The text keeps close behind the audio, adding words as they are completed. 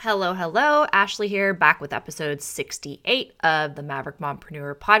Hello. Ashley here, back with episode 68 of the Maverick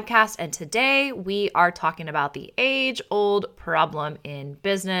Mompreneur podcast. And today we are talking about the age-old problem in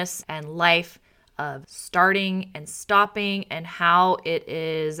business and life of starting and stopping and how it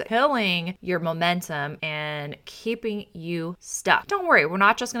is killing your momentum and keeping you stuck. Don't worry, we're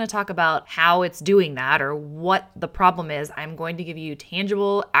not just going to talk about how it's doing that or what the problem is. I'm going to give you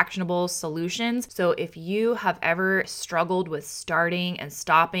tangible, actionable solutions. So if you have ever struggled with starting and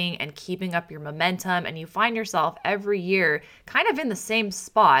stopping and keeping up your momentum and you find yourself every year kind of in the same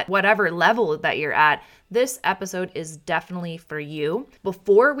spot, whatever level that you're at, this episode is definitely for you.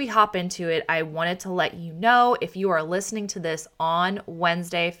 Before we hop into it, I wanted to let you know if you are listening to this on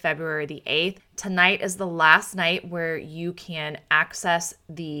Wednesday, February the 8th, tonight is the last night where you can access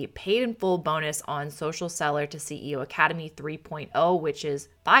the paid in full bonus on Social Seller to CEO Academy 3.0, which is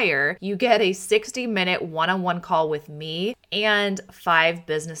fire. You get a 60-minute one-on-one call with me and 5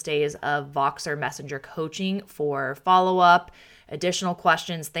 business days of Voxer Messenger coaching for follow-up, additional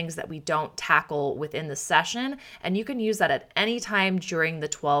questions, things that we don't tackle within the session. And you can use that at any time during the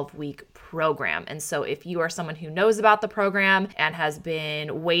 12-week program. And so if you are someone who knows about the program and has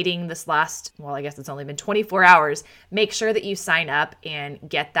been waiting this last, I guess it's only been 24 hours, make sure that you sign up and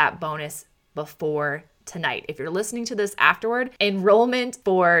get that bonus before tonight. If you're listening to this afterward, enrollment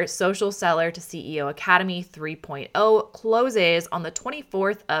for Social Seller to CEO Academy 3.0 closes on the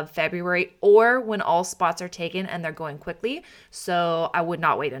 24th of February or when all spots are taken and they're going quickly. So I would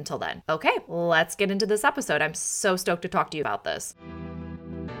not wait until then. Okay, let's get into this episode. I'm so stoked to talk to you about this.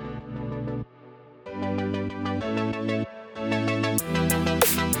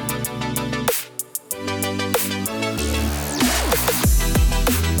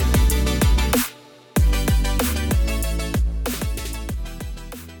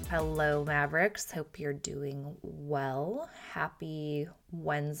 Hello, Mavericks. Hope you're doing well. Happy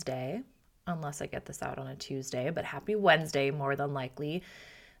Wednesday, unless I get this out on a Tuesday, but happy Wednesday more than likely.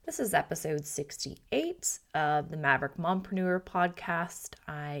 This is episode 68 of the Maverick Mompreneur podcast.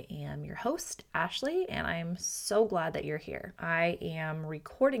 I am your host, Ashley, and I'm so glad that you're here. I am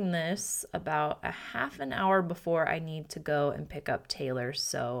recording this about a half an hour before I need to go and pick up Taylor,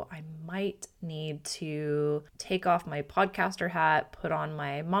 so I might need to take off my podcaster hat, put on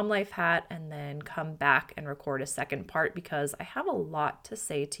my mom life hat, and then come back and record a second part because I have a lot to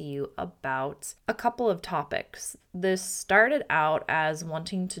say to you about a couple of topics. This started out as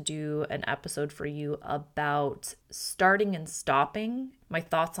wanting to do an episode for you about starting and stopping, my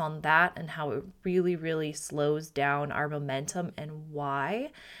thoughts on that and how it really slows down our momentum and why,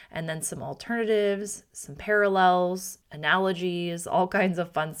 and then some alternatives, some parallels, analogies, all kinds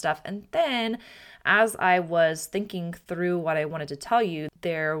of fun stuff. And then as I was thinking through what I wanted to tell you,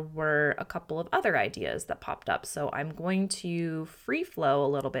 there were a couple of other ideas that popped up. So I'm going to free flow a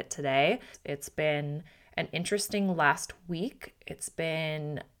little bit today. It's been an interesting last week. It's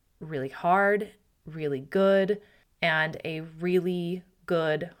been really hard, really good, and a really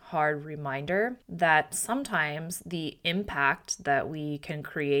good, hard reminder that sometimes the impact that we can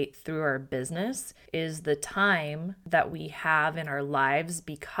create through our business is the time that we have in our lives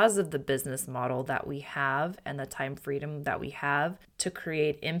because of the business model that we have and the time freedom that we have to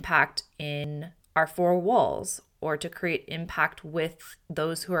create impact in our 4 walls or to create impact with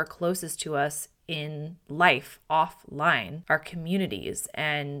those who are closest to us in life, offline, our communities.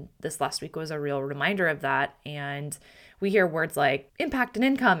 And this last week was a real reminder of that. And we hear words like impact and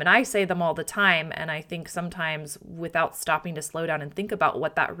income, and I say them all the time. And I think sometimes without stopping to slow down and think about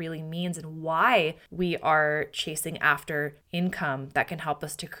what that really means and why we are chasing after income that can help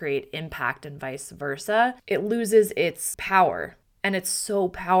us to create impact and vice versa, it loses its power. And it's so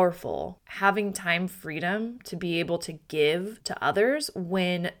powerful having time freedom to be able to give to others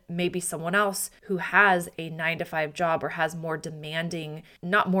when maybe someone else who has a 9-to-5 job or has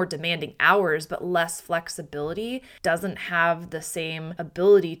not more demanding hours, but less flexibility, doesn't have the same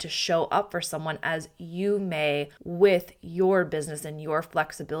ability to show up for someone as you may with your business and your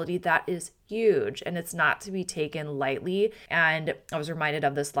flexibility. That is huge, and it's not to be taken lightly. And I was reminded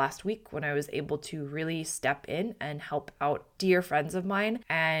of this last week when I was able to really step in and help out dear friends of mine.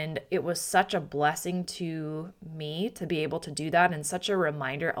 And it was such a blessing to me to be able to do that, and such a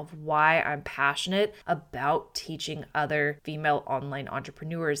reminder of why I'm passionate about teaching other female online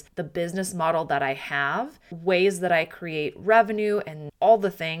entrepreneurs the business model that I have, ways that I create revenue and all the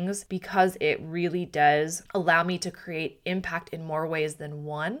things, because it really does allow me to create impact in more ways than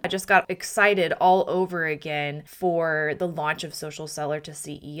one. I just got excited excited all over again for the launch of Social Seller to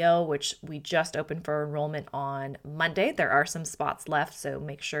CEO, which we just opened for enrollment on Monday. There are some spots left, so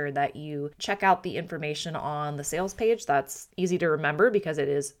make sure that you check out the information on the sales page. That's easy to remember because it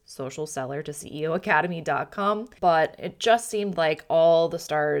is socialsellertoceoacademy.com. But it just seemed like all the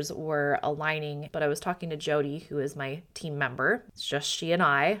stars were aligning. But I was talking to Jody, who is my team member. It's just she and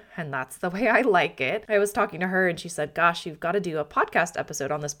I, and that's the way I like it. I was talking to her and she said, gosh, you've got to do a podcast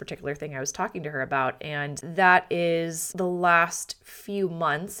episode on this particular thing I was talking to her about. And that is the last few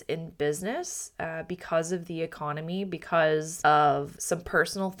months in business because of the economy, because of some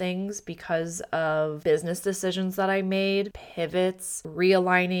personal things, because of business decisions that I made, pivots,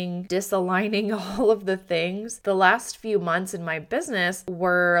 realigning, disaligning, all of the things. The last few months in my business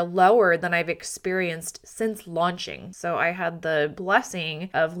were lower than I've experienced since launching. So I had the blessing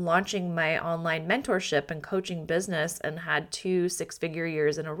of launching my online mentorship and coaching business and had 2 six-figure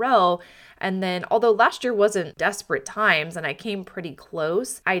years in a row. And then, although last year wasn't desperate times and I came pretty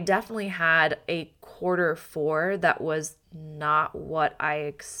close, I definitely had a Q4 that was not what I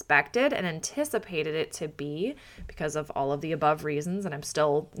expected and anticipated it to be because of all of the above reasons. And I'm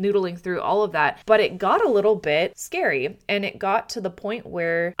still noodling through all of that. But it got a little bit scary. And it got to the point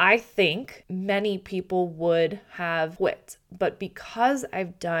where I think many people would have quit. But because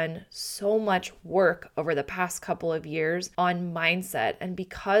I've done so much work over the past couple of years on mindset, and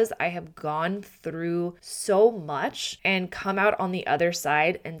because I have gone through so much and come out on the other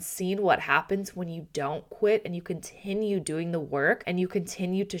side and seen what happens when you don't quit and you continue doing the work and you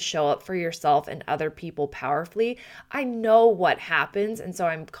continue to show up for yourself and other people powerfully, I know what happens. And so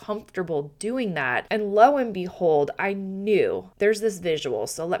I'm comfortable doing that. And lo and behold, I knew there's this visual.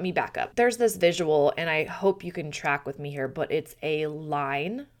 So let me back up. There's this visual, and I hope you can track with me here, but it's a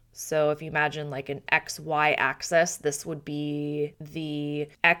line. So if you imagine like an XY axis, this would be the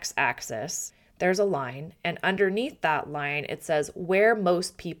X axis. There's a line, and underneath that line, it says where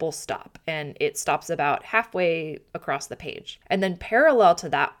most people stop, and it stops about halfway across the page. And then parallel to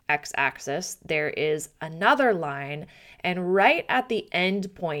that X-axis, there is another line, and right at the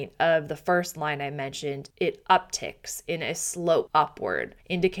end point of the first line I mentioned, it upticks in a slope upward,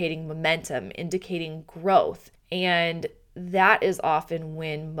 indicating momentum, indicating growth. And that is often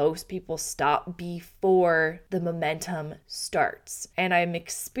when most people stop before the momentum starts. And I'm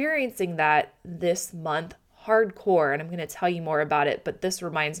experiencing that this month hardcore, and I'm going to tell you more about it, but this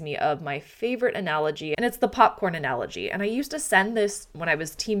reminds me of my favorite analogy, and it's the popcorn analogy. And I used to send this when I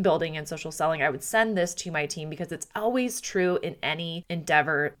was team building and social selling. I would send this to my team because it's always true in any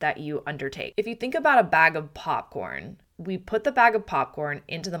endeavor that you undertake. If you think about a bag of popcorn, we put the bag of popcorn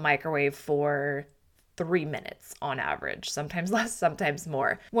into the microwave for 3 minutes on average, sometimes less, sometimes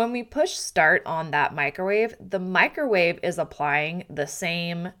more. When we push start on that microwave, the microwave is applying the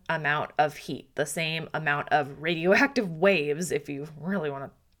same amount of heat, the same amount of radioactive waves, if you really want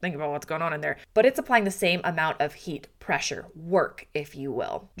to think about what's going on in there, but it's applying the same amount of heat, pressure, work, if you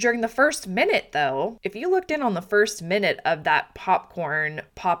will. During the first minute though, if you looked in on the first minute of that popcorn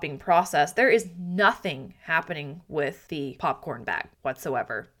popping process, there is nothing happening with the popcorn bag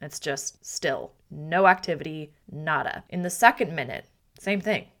whatsoever. It's just still, no activity, nada. In the second minute, same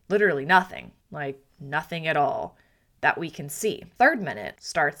thing, literally nothing, like nothing at all that we can see. Third minute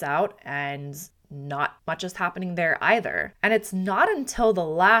starts out and not much is happening there either. And it's not until the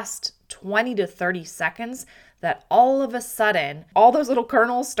last 20 to 30 seconds that all of a sudden, all those little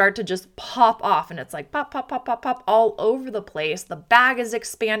kernels start to just pop off, and it's like pop, pop, pop, pop, pop all over the place. The bag is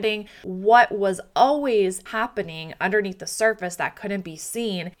expanding. What was always happening underneath the surface that couldn't be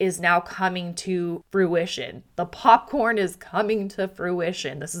seen is now coming to fruition. The popcorn is coming to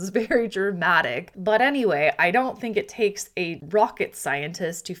fruition. This is very dramatic. But anyway, I don't think it takes a rocket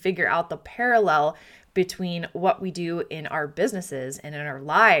scientist to figure out the parallel between what we do in our businesses and in our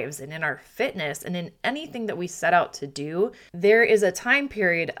lives and in our fitness and in anything that we set out to do. There is a time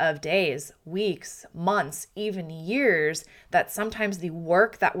period of days, weeks, months, even years that sometimes the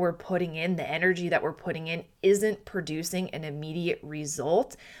work that we're putting in, the energy that we're putting in isn't producing an immediate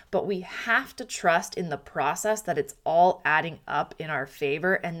result, but we have to trust in the process that it's all adding up in our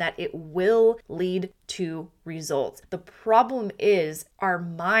favor and that it will lead to results. The problem is our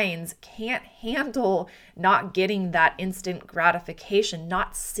minds can't handle not getting that instant gratification,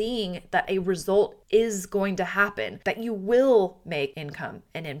 not seeing that a result is going to happen, that you will make income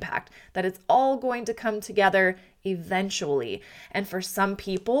and impact, that it's all going to come together eventually. And for some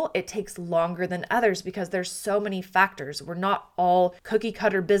people, it takes longer than others because there's so many factors. We're not all cookie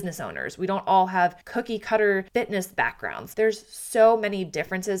cutter business owners. We don't all have cookie cutter fitness backgrounds. There's so many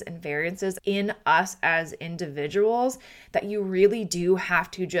differences and variances in us as individuals that you really do have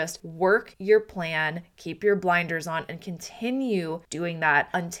to just work your plan, keep your blinders on, and continue doing that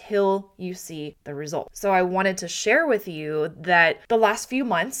until you see the result. So I wanted to share with you that the last few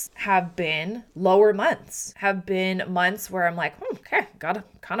months have been lower months, have been months where I'm like, okay, gotta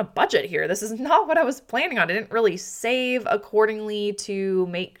kind of budget here. This is not what I was planning on. I didn't really save accordingly to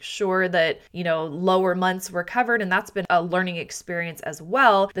make sure that, lower months were covered. And that's been a learning experience as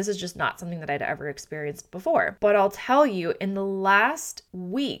well. This is just not something that I'd ever experienced before. But I'll tell you, in the last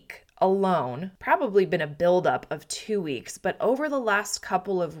week alone, probably been a buildup of 2 weeks, but over the last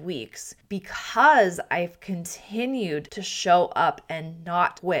couple of weeks, because I've continued to show up and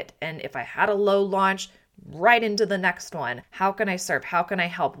not quit. And if I had a low launch, right into the next one. How can I serve? How can I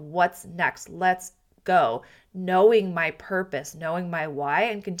help? What's next? Let's go. Knowing my purpose, knowing my why,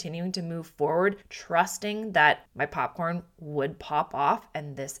 and continuing to move forward, trusting that my popcorn would pop off.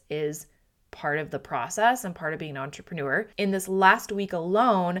 And this is part of the process and part of being an entrepreneur. In this last week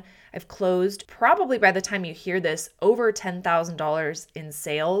alone, I've closed, probably by the time you hear this, over $10,000 in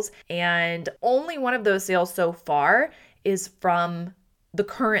sales. And only one of those sales so far is from the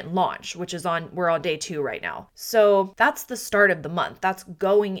current launch, which is we're on day 2 right now. So that's the start of the month. That's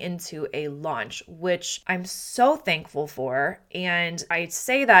going into a launch, which I'm so thankful for. And I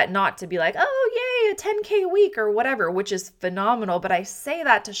say that not to be like, oh, yay, a 10K a week or whatever, which is phenomenal. But I say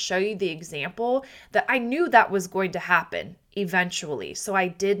that to show you the example that I knew that was going to happen eventually. So I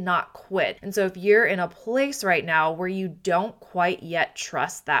did not quit. And so if you're in a place right now where you don't quite yet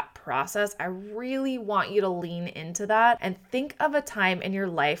trust that process, I really want you to lean into that and think of a time in your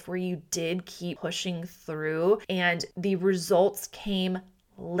life where you did keep pushing through and the results came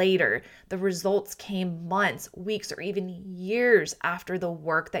later. The results came months, weeks, or even years after the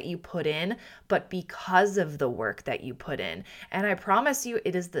work that you put in, but because of the work that you put in. And I promise you,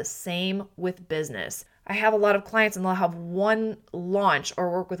 it is the same with business. I have a lot of clients and they'll have one launch or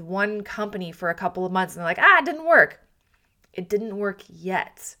work with one company for a couple of months and they're like, it didn't work. It didn't work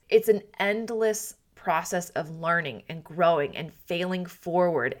yet. It's an endless process of learning and growing and failing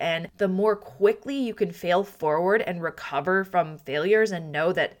forward. And the more quickly you can fail forward and recover from failures and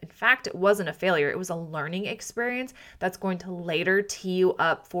know that, in fact, it wasn't a failure, it was a learning experience that's going to later tee you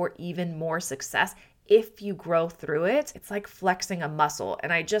up for even more success. If you grow through it, it's like flexing a muscle.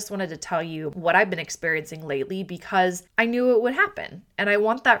 And I just wanted to tell you what I've been experiencing lately because I knew it would happen. And I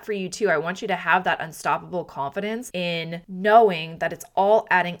want that for you too. I want you to have that unstoppable confidence in knowing that it's all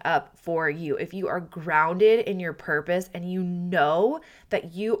adding up for you. If you are grounded in your purpose and you know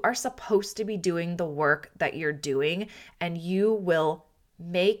that you are supposed to be doing the work that you're doing, and you will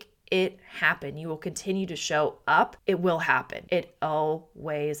make it happen. You will continue to show up. It will happen. It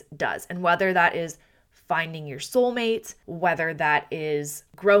always does. And whether that is finding your soulmate, whether that is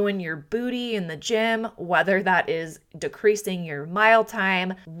growing your booty in the gym, whether that is decreasing your mile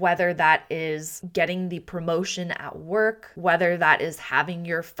time, whether that is getting the promotion at work, whether that is having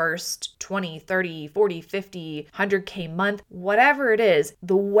your first 20, 30, 40, 50, 100K month, whatever it is,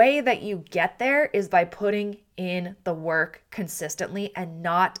 the way that you get there is by putting in the work consistently and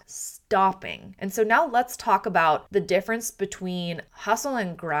not stopping. And so now let's talk about the difference between hustle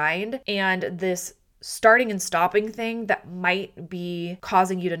and grind and this starting and stopping thing that might be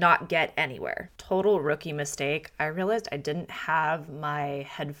causing you to not get anywhere. Total rookie mistake. I realized I didn't have my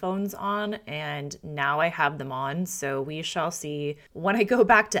headphones on and now I have them on. So we shall see when I go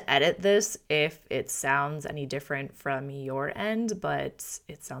back to edit this if it sounds any different from your end, but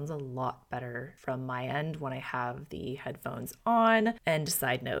it sounds a lot better from my end when I have the headphones on. And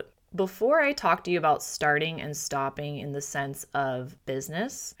side note, before I talk to you about starting and stopping in the sense of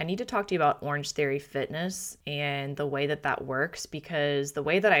business, I need to talk to you about Orange Theory Fitness and the way that that works, because the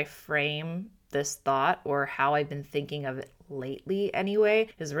way that I frame this thought, or how I've been thinking of it lately anyway,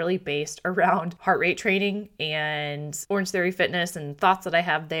 is really based around heart rate training and Orange Theory Fitness and thoughts that I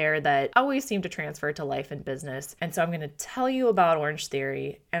have there that always seem to transfer to life and business. And so I'm going to tell you about Orange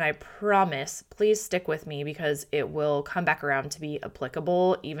Theory, and I promise, please stick with me because it will come back around to be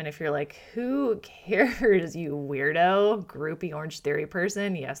applicable, even if you're like, who cares, you weirdo, groupie Orange Theory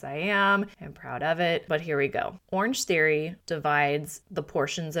person? Yes, I am. I'm proud of it. But here we go. Orange Theory divides the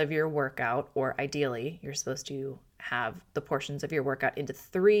portions of your workout, or ideally, you're supposed to have the portions of your workout into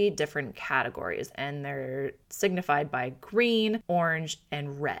 3 different categories, and they're signified by green, orange,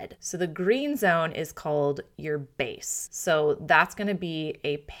 and red. So the green zone is called your base. So that's going to be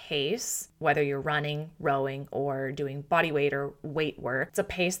a pace, whether you're running, rowing, or doing body weight or weight work. It's a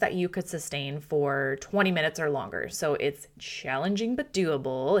pace that you could sustain for 20 minutes or longer. So it's challenging but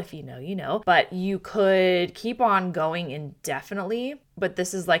doable. If you know, you know. But you could keep on going indefinitely, but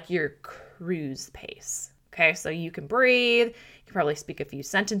this is like your cruise pace. Okay, so you can breathe, you can probably speak a few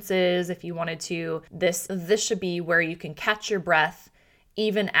sentences if you wanted to. This should be where you can catch your breath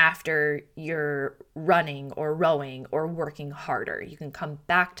even after you're running or rowing or working harder. You can come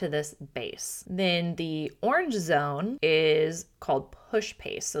back to this base. Then the orange zone is called push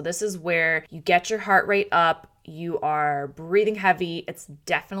pace. So this is where you get your heart rate up, you are breathing heavy, it's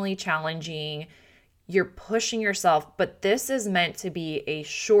definitely challenging. You're pushing yourself, but this is meant to be a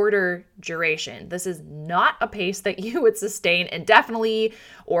shorter duration. This is not a pace that you would sustain indefinitely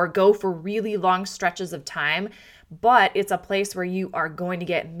or go for really long stretches of time, but it's a place where you are going to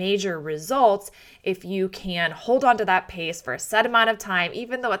get major results if you can hold on to that pace for a set amount of time,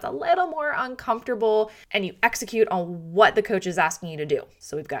 even though it's a little more uncomfortable, and you execute on what the coach is asking you to do.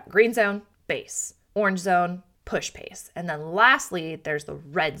 So we've got green zone, base, orange zone, push pace. And then lastly, there's the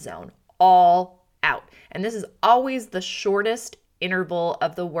red zone, all out. And this is always the shortest interval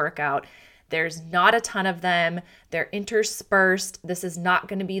of the workout. There's not a ton of them. They're interspersed. This is not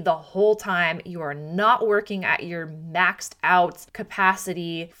going to be the whole time. You are not working at your maxed out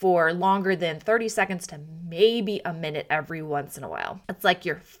capacity for longer than 30 seconds to maybe a minute every once in a while. It's like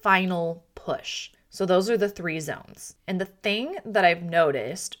your final push. So those are the 3 zones. And the thing that I've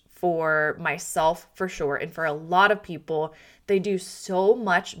noticed for myself for sure, and for a lot of people, they do so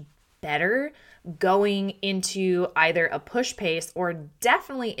much better going into either a push pace or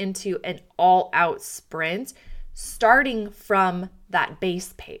definitely into an all-out sprint, starting from that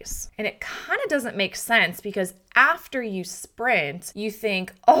base pace. And it kind of doesn't make sense because after you sprint, you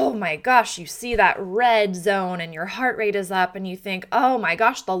think, oh my gosh, you see that red zone and your heart rate is up and you think, oh my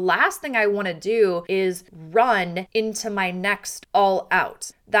gosh, the last thing I want to do is run into my next all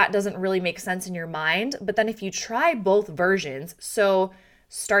out. That doesn't really make sense in your mind. But then if you try both versions, so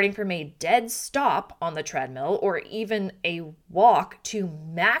starting from a dead stop on the treadmill or even a walk to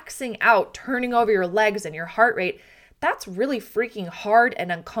maxing out, turning over your legs and your heart rate, that's really freaking hard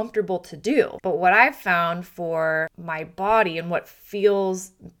and uncomfortable to do. But what I've found for my body and what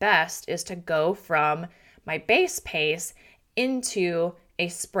feels best is to go from my base pace into a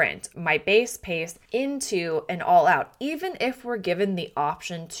sprint, my base pace into an all out, even if we're given the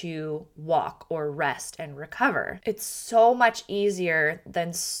option to walk or rest and recover. It's so much easier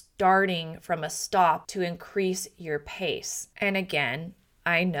than starting from a stop to increase your pace. And again,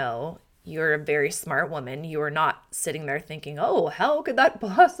 I know you're a very smart woman. You are not sitting there thinking, oh, how could that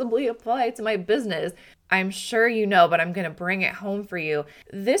possibly apply to my business? I'm sure you know, but I'm going to bring it home for you.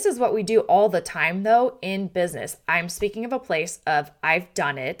 This is what we do all the time, though, in business. I'm speaking of a place of I've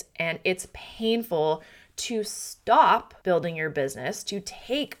done it, and it's painful to stop building your business, to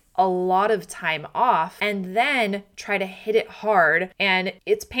take a lot of time off and then try to hit it hard. And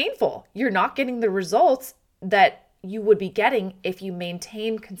it's painful. You're not getting the results that you would be getting if you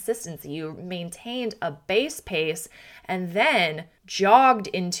maintain consistency. You maintained a base pace and then jogged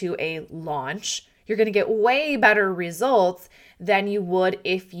into a launch. You're going to get way better results than you would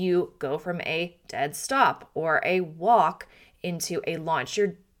if you go from a dead stop or a walk into a launch.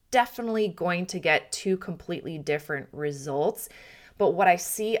 You're definitely going to get 2 completely different results. But what I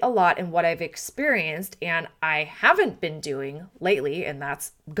see a lot and what I've experienced and I haven't been doing lately, and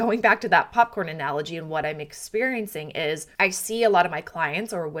that's going back to that popcorn analogy, and what I'm experiencing is I see a lot of my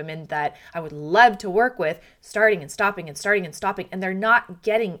clients or women that I would love to work with starting and stopping and starting and stopping, and they're not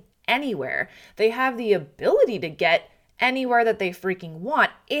getting anywhere. They have the ability to get anywhere that they freaking want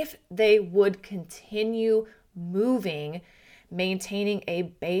if they would continue moving, maintaining a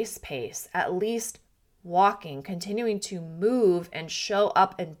base pace, at least walking, continuing to move and show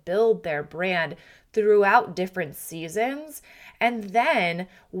up and build their brand throughout different seasons. And then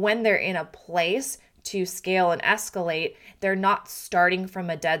when they're in a place to scale and escalate, they're not starting from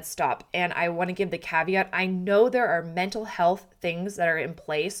a dead stop. And I want to give the caveat, I know there are mental health things that are in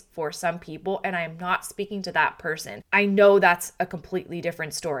place for some people, and I'm not speaking to that person. I know that's a completely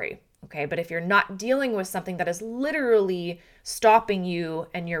different story. Okay, but if you're not dealing with something that is literally stopping you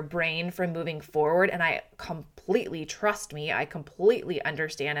and your brain from moving forward. And trust me, I completely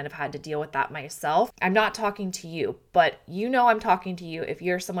understand and have had to deal with that myself. I'm not talking to you, but I'm talking to you if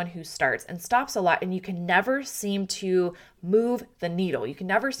you're someone who starts and stops a lot and you can never seem to move the needle. You can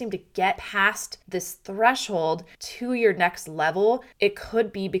never seem to get past this threshold to your next level. It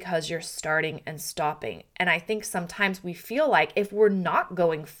could be because you're starting and stopping. And I think sometimes we feel like if we're not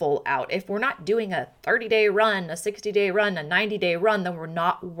going full out, if we're not doing a 30-day run, a 60-day run, a 90-day run, then we're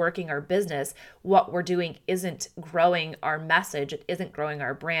not working our business. What we're doing isn't growing our message. It isn't growing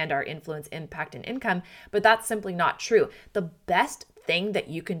our brand, our influence, impact, and income. But that's simply not true. The best thing that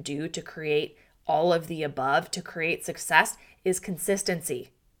you can do to create all of the above, to create success, is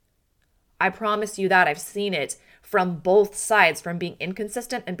consistency. I promise you that. I've seen it from both sides, from being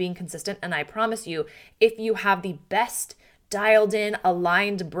inconsistent and being consistent. And I promise you, if you have the best dialed in,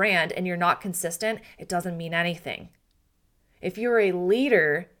 aligned brand and you're not consistent, it doesn't mean anything. If you're a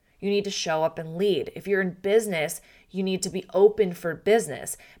leader, you need to show up and lead. If you're in business, you need to be open for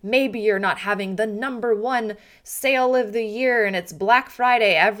business. Maybe you're not having the number one sale of the year and it's Black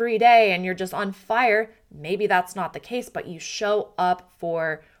Friday every day and you're just on fire. Maybe that's not the case, but you show up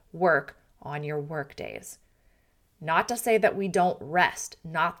for work on your work days. Not to say that we don't rest,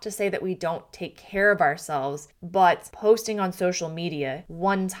 not to say that we don't take care of ourselves, but posting on social media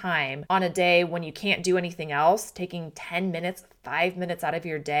one time on a day when you can't do anything else, taking 10 minutes, 5 minutes out of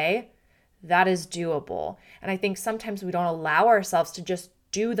your day, that is doable. And I think sometimes we don't allow ourselves to just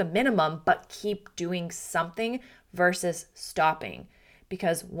do the minimum, but keep doing something versus stopping.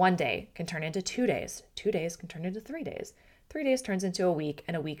 Because one day can turn into 2 days. 2 days can turn into 3 days. 3 days turns into a week,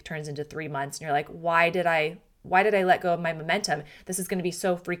 and a week turns into 3 months. And you're like, why did I let go of my momentum? This is going to be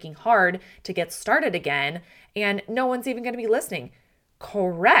so freaking hard to get started again, and no one's even going to be listening.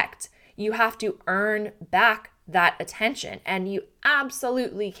 Correct. You have to earn back that attention, and you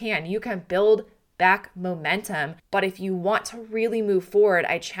absolutely can. You can build back momentum, but if you want to really move forward,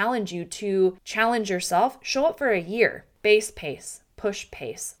 I challenge you to challenge yourself. Show up for a year. Base pace, push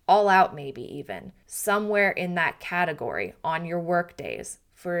pace, all out maybe even, somewhere in that category on your work days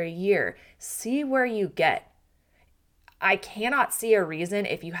for a year. See where you get. I cannot see a reason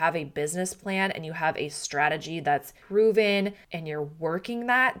if you have a business plan and you have a strategy that's proven and you're working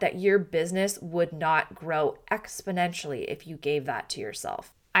that your business would not grow exponentially if you gave that to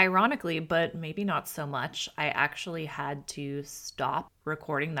yourself. Ironically, but maybe not so much, I actually had to stop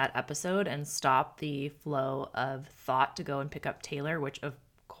recording that episode and stop the flow of thought to go and pick up Taylor, which of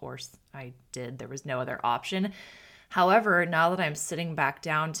course I did. There was no other option. However, now that I'm sitting back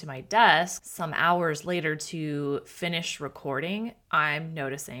down to my desk some hours later to finish recording, I'm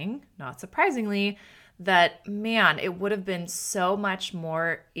noticing, not surprisingly, that, man, it would have been so much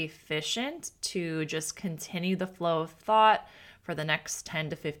more efficient to just continue the flow of thought for the next 10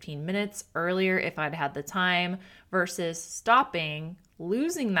 to 15 minutes earlier if I'd had the time versus stopping,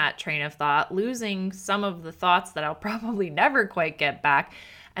 losing that train of thought, losing some of the thoughts that I'll probably never quite get back,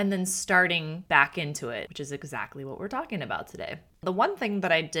 and then starting back into it, which is exactly what we're talking about today. The one thing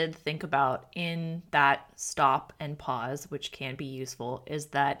that I did think about in that stop and pause, which can be useful, is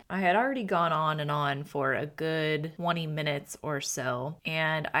that I had already gone on and on for a good 20 minutes or so,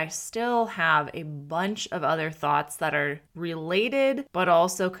 and I still have a bunch of other thoughts that are related, but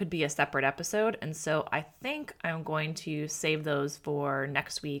also could be a separate episode. And so I think I'm going to save those for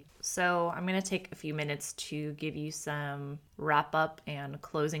next week. So I'm going to take a few minutes to give you some wrap up and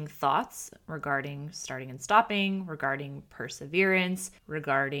closing thoughts regarding starting and stopping, regarding perseverance,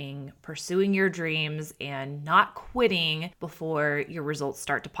 regarding pursuing your dreams and not quitting before your results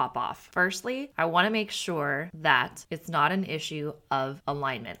start to pop off. Firstly, I want to make sure that it's not an issue of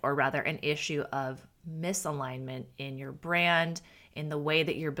alignment, or rather an issue of misalignment in your brand, in the way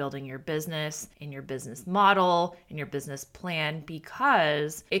that you're building your business, in your business model, in your business plan,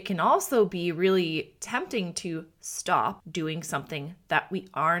 because it can also be really tempting to stop doing something that we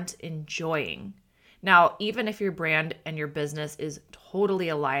aren't enjoying. Now, even if your brand and your business is totally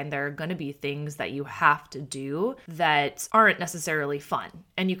aligned, there are going to be things that you have to do that aren't necessarily fun.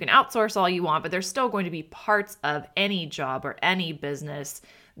 And you can outsource all you want, but there's still going to be parts of any job or any business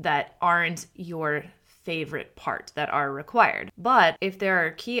that aren't your favorite part, that are required. But if there are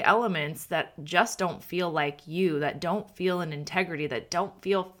key elements that just don't feel like you, that don't feel in integrity, that don't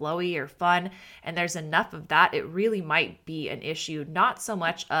feel flowy or fun, and there's enough of that, it really might be an issue, not so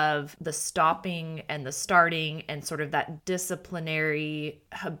much of the stopping and the starting and sort of that disciplinary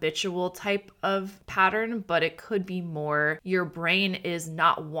habitual type of pattern, but it could be more your brain is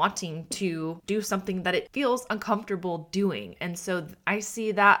not wanting to do something that it feels uncomfortable doing. And so I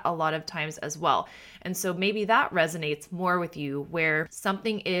see that a lot of times as well. And And so maybe that resonates more with you, where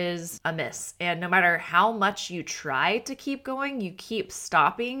something is amiss. And no matter how much you try to keep going, you keep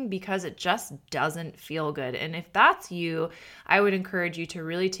stopping because it just doesn't feel good. And if that's you, I would encourage you to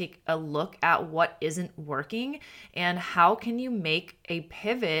really take a look at what isn't working and how can you make a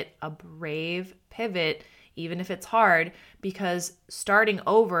pivot, a brave pivot, even if it's hard, because starting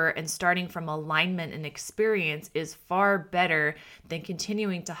over and starting from alignment and experience is far better than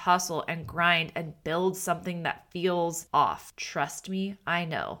continuing to hustle and grind and build something that feels off. Trust me, I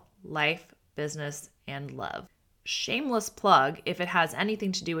know. Life, business, and love. Shameless plug, if it has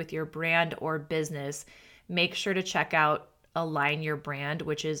anything to do with your brand or business, make sure to check out Align Your Brand,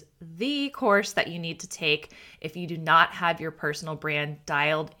 which is the course that you need to take if you do not have your personal brand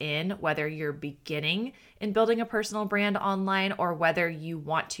dialed in, whether you're beginning in building a personal brand online or whether you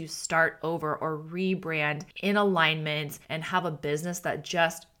want to start over or rebrand in alignment and have a business that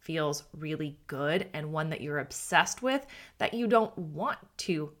just feels really good and one that you're obsessed with that you don't want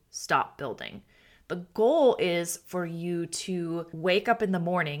to stop building. The goal is for you to wake up in the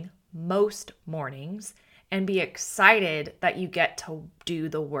morning, most mornings, and be excited that you get to do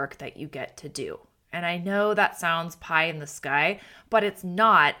the work that you get to do. And I know that sounds pie in the sky, but it's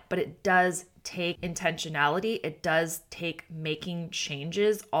not, but it does take intentionality. It does take making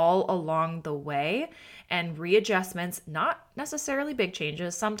changes all along the way and readjustments, not necessarily big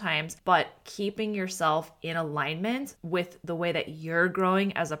changes sometimes, but keeping yourself in alignment with the way that you're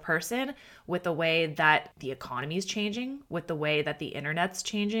growing as a person, with the way that the economy is changing, with the way that the internet's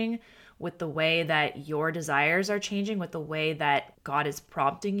changing, with the way that your desires are changing, with the way that God is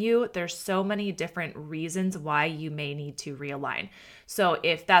prompting you. There's so many different reasons why you may need to realign. So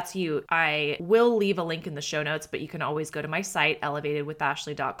if that's you, I will leave a link in the show notes, but you can always go to my site,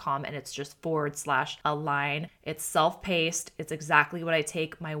 elevatedwithashley.com, and it's just /align. It's self-paced. It's exactly what I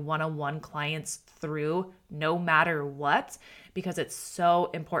take my one-on-one clients through no matter what, because it's so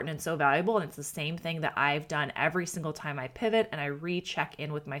important and so valuable. And it's the same thing that I've done every single time I pivot, and I recheck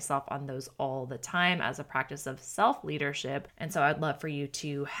in with myself on those all the time as a practice of self-leadership. And so I'd love for you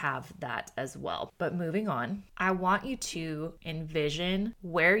to have that as well. But moving on, I want you to envision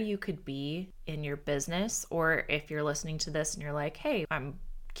where you could be in your business, or if you're listening to this and you're like, hey, I'm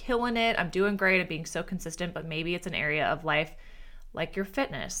killing it, I'm doing great, I'm being so consistent, but maybe it's an area of life like your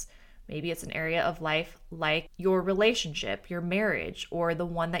fitness. Maybe it's an area of life like your relationship, your marriage, or the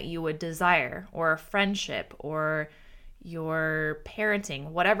one that you would desire, or a friendship, or your parenting,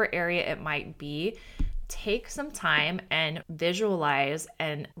 whatever area it might be. Take some time and visualize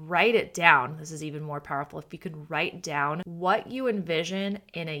and write it down. This is even more powerful if you could write down what you envision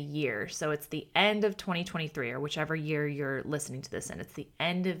in a year. So it's the end of 2023, or whichever year you're listening to this in. It's the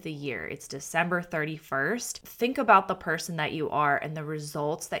end of the year. It's December 31st. Think about the person that you are and the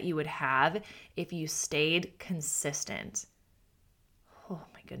results that you would have if you stayed consistent. Oh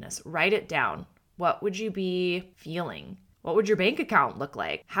my goodness. Write it down. What would you be feeling? What would your bank account look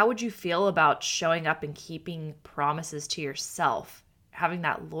like? How would you feel about showing up and keeping promises to yourself, having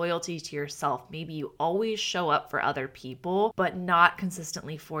that loyalty to yourself? Maybe you always show up for other people, but not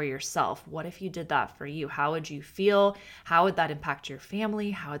consistently for yourself. What if you did that for you? How would you feel? How would that impact your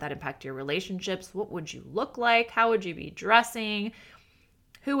family? How would that impact your relationships? What would you look like? How would you be dressing?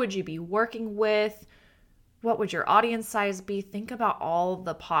 Who would you be working with? What would your audience size be? Think about all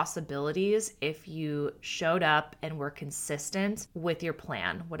the possibilities if you showed up and were consistent with your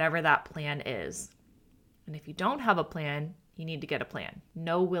plan, whatever that plan is. And if you don't have a plan, you need to get a plan.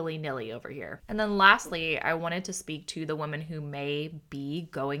 No willy-nilly over here. And then lastly, I wanted to speak to the women who may be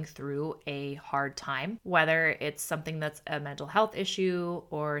going through a hard time, whether it's something that's a mental health issue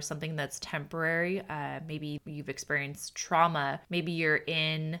or something that's temporary. Maybe you've experienced trauma. Maybe you're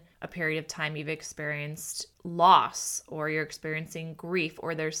in a period of time you've experienced loss, or you're experiencing grief,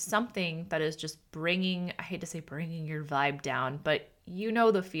 or there's something that is just bringing, I hate to say bringing your vibe down, but you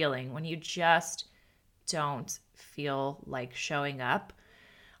know the feeling when you just don't feel like showing up.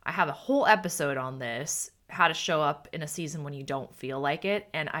 I have a whole episode on this, how to show up in a season when you don't feel like it.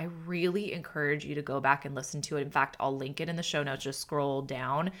 And I really encourage you to go back and listen to it. In fact, I'll link it in the show notes. Just scroll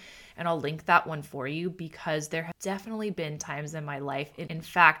down and I'll link that one for you, because there have definitely been times in my life. In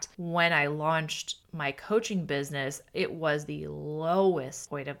fact, when I launched my coaching business, it was the lowest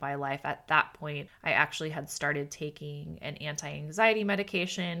point of my life. At that point, I actually had started taking an anti-anxiety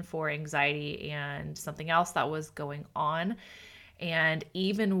medication for anxiety and something else that was going on. And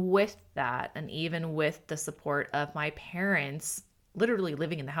even with that, and even with the support of my parents literally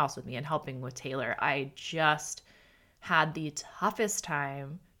living in the house with me and helping with Taylor, I just had the toughest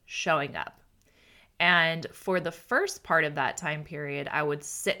time showing up. And for the first part of that time period, I would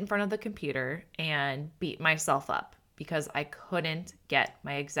sit in front of the computer and beat myself up because I couldn't get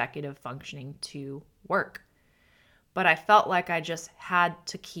my executive functioning to work. But I felt like I just had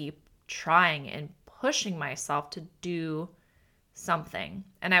to keep trying and pushing myself to do something.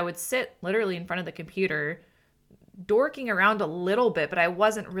 And I would sit literally in front of the computer, dorking around a little bit, but I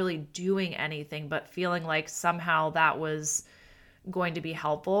wasn't really doing anything, but feeling like somehow that was going to be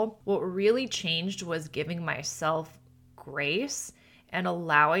helpful. What really changed was giving myself grace and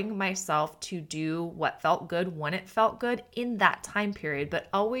allowing myself to do what felt good when it felt good in that time period, but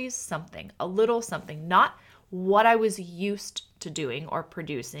always something, a little something, not what I was used to doing or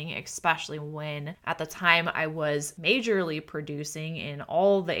producing, especially when at the time I was majorly producing in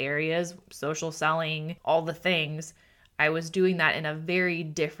all the areas, social selling, all the things. I was doing that in a very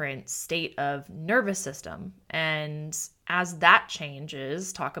different state of nervous system. And as that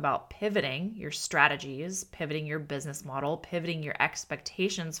changes, talk about pivoting your strategies, pivoting your business model, pivoting your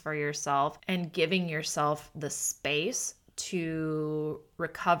expectations for yourself, and giving yourself the space to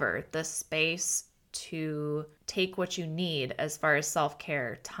recover, the space to take what you need as far as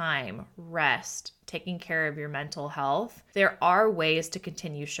self-care, time, rest, taking care of your mental health. There are ways to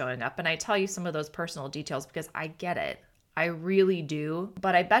continue showing up. And I tell you some of those personal details because I get it. I really do.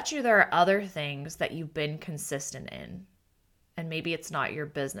 But I bet you there are other things that you've been consistent in. And maybe it's not your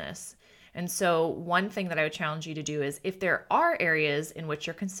business. And so one thing that I would challenge you to do is if there are areas in which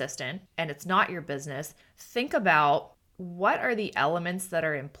you're consistent and it's not your business, think about what are the elements that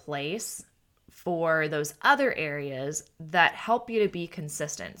are in place for those other areas that help you to be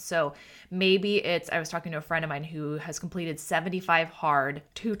consistent. So maybe I was talking to a friend of mine who has completed 75 hard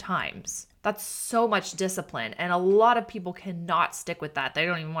 2 times. That's so much discipline. And a lot of people cannot stick with that. They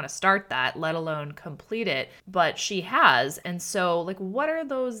don't even want to start that, let alone complete it. But she has. And so what are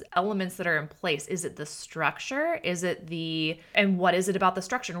those elements that are in place? Is it the structure? And what is it about the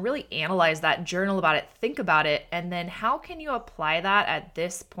structure? And really analyze that, journal about it, think about it. And then how can you apply that at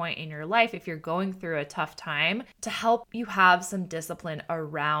this point in your life if you're going through a tough time to help you have some discipline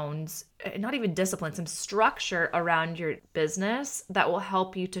around, not even discipline, some structure around your business that will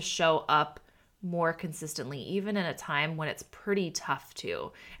help you to show up more consistently, even in a time when it's pretty tough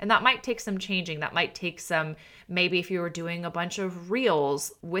too. And that might take some changing. That might take maybe if you were doing a bunch of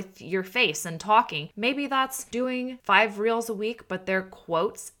reels with your face and talking, maybe that's doing 5 reels a week, but they're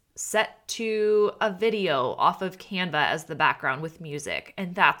quotes set to a video off of Canva as the background with music.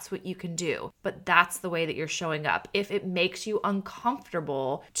 And that's what you can do. But that's the way that you're showing up. If it makes you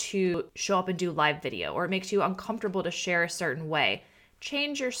uncomfortable to show up and do live video, or it makes you uncomfortable to share a certain way,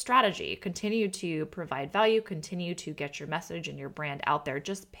 change your strategy, continue to provide value, continue to get your message and your brand out there.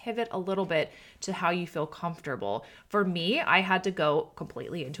 Just pivot a little bit to how you feel comfortable. For me, I had to go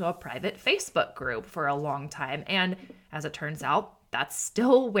completely into a private Facebook group for a long time. And as it turns out, that's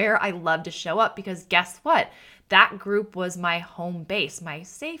still where I love to show up because guess what? That group was my home base, my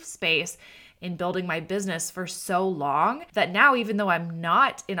safe space in building my business for so long that now, even though I'm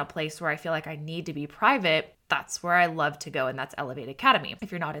not in a place where I feel like I need to be private, that's where I love to go, and that's Elevate Academy.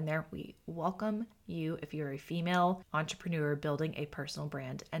 If you're not in there, we welcome you. If you're a female entrepreneur building a personal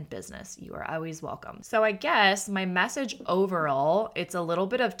brand and business, you are always welcome. So I guess my message overall, it's a little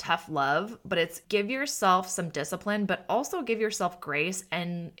bit of tough love, but it's give yourself some discipline, but also give yourself grace.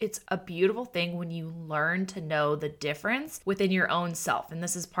 And it's a beautiful thing when you learn to know the difference within your own self. And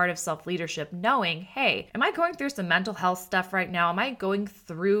this is part of self-leadership, knowing, hey, am I going through some mental health stuff right now? Am I going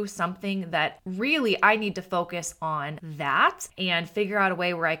through something that really I need to focus on that and figure out a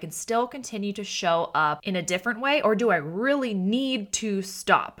way where I can still continue to show up in a different way, or do I really need to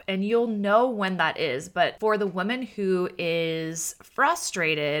stop? And you'll know when that is. But for the woman who is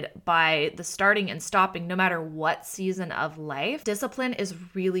frustrated by the starting and stopping, no matter what season of life, discipline is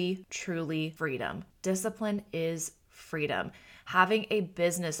really, truly freedom. Discipline is freedom. Having a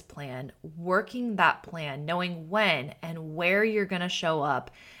business plan, working that plan, knowing when and where you're going to show up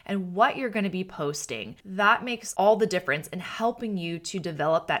and what you're going to be posting, that makes all the difference in helping you to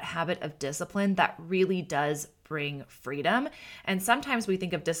develop that habit of discipline that really does bring freedom. And sometimes we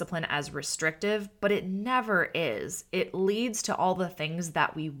think of discipline as restrictive, but it never is. It leads to all the things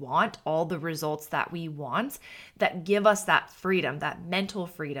that we want, all the results that we want that give us that freedom, that mental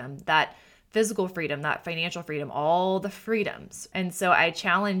freedom, that physical freedom, that financial freedom, all the freedoms. And so I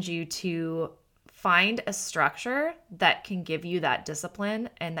challenge you to Find a structure that can give you that discipline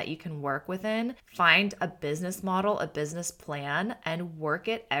and that you can work within. Find a business model, a business plan, and work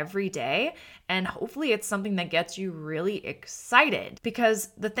it every day. And hopefully it's something that gets you really excited, because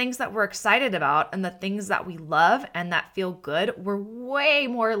the things that we're excited about and the things that we love and that feel good, we're way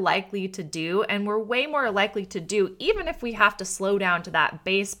more likely to do. And we're way more likely to do even if we have to slow down to that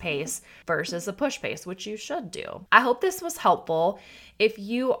base pace versus a push pace, which you should do. I hope this was helpful. If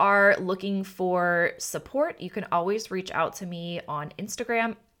you are looking for support, you can always reach out to me on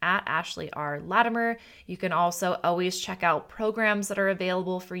Instagram at Ashley R. Latimer. You can also always check out programs that are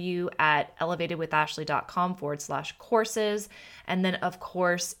available for you at elevatedwithashley.com/courses. And then, of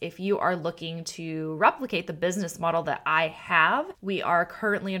course, if you are looking to replicate the business model that I have, we are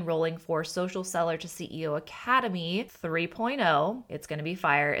currently enrolling for Social Seller to CEO Academy 3.0. It's going to be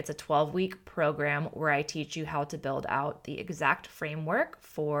fire. It's a 12-week program where I teach you how to build out the exact framework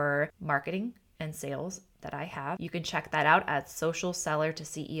for marketing and sales that I have. You can check that out at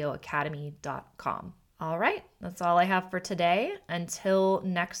socialsellertoceoacademy.com. All right, that's all I have for today. Until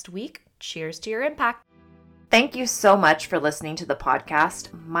next week, cheers to your impact. Thank you so much for listening to the podcast.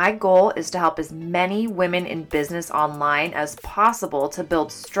 My goal is to help as many women in business online as possible to build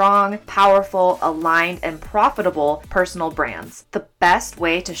strong, powerful, aligned, and profitable personal brands. The best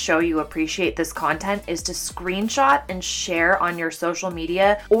way to show you appreciate this content is to screenshot and share on your social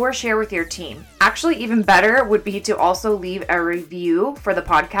media or share with your team. Actually, even better would be to also leave a review for the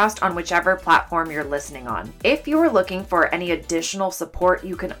podcast on whichever platform you're listening on. If you are looking for any additional support,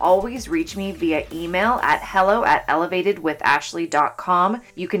 you can always reach me via email at hello@elevatedwithashley.com.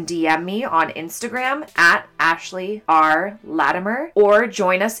 You can DM me on Instagram at Ashley R. Latimer, or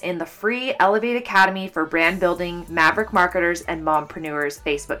join us in the free Elevate Academy for Brand Building, Maverick Marketers, and Mompreneurs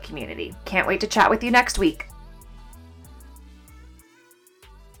Facebook community. Can't wait to chat with you next week.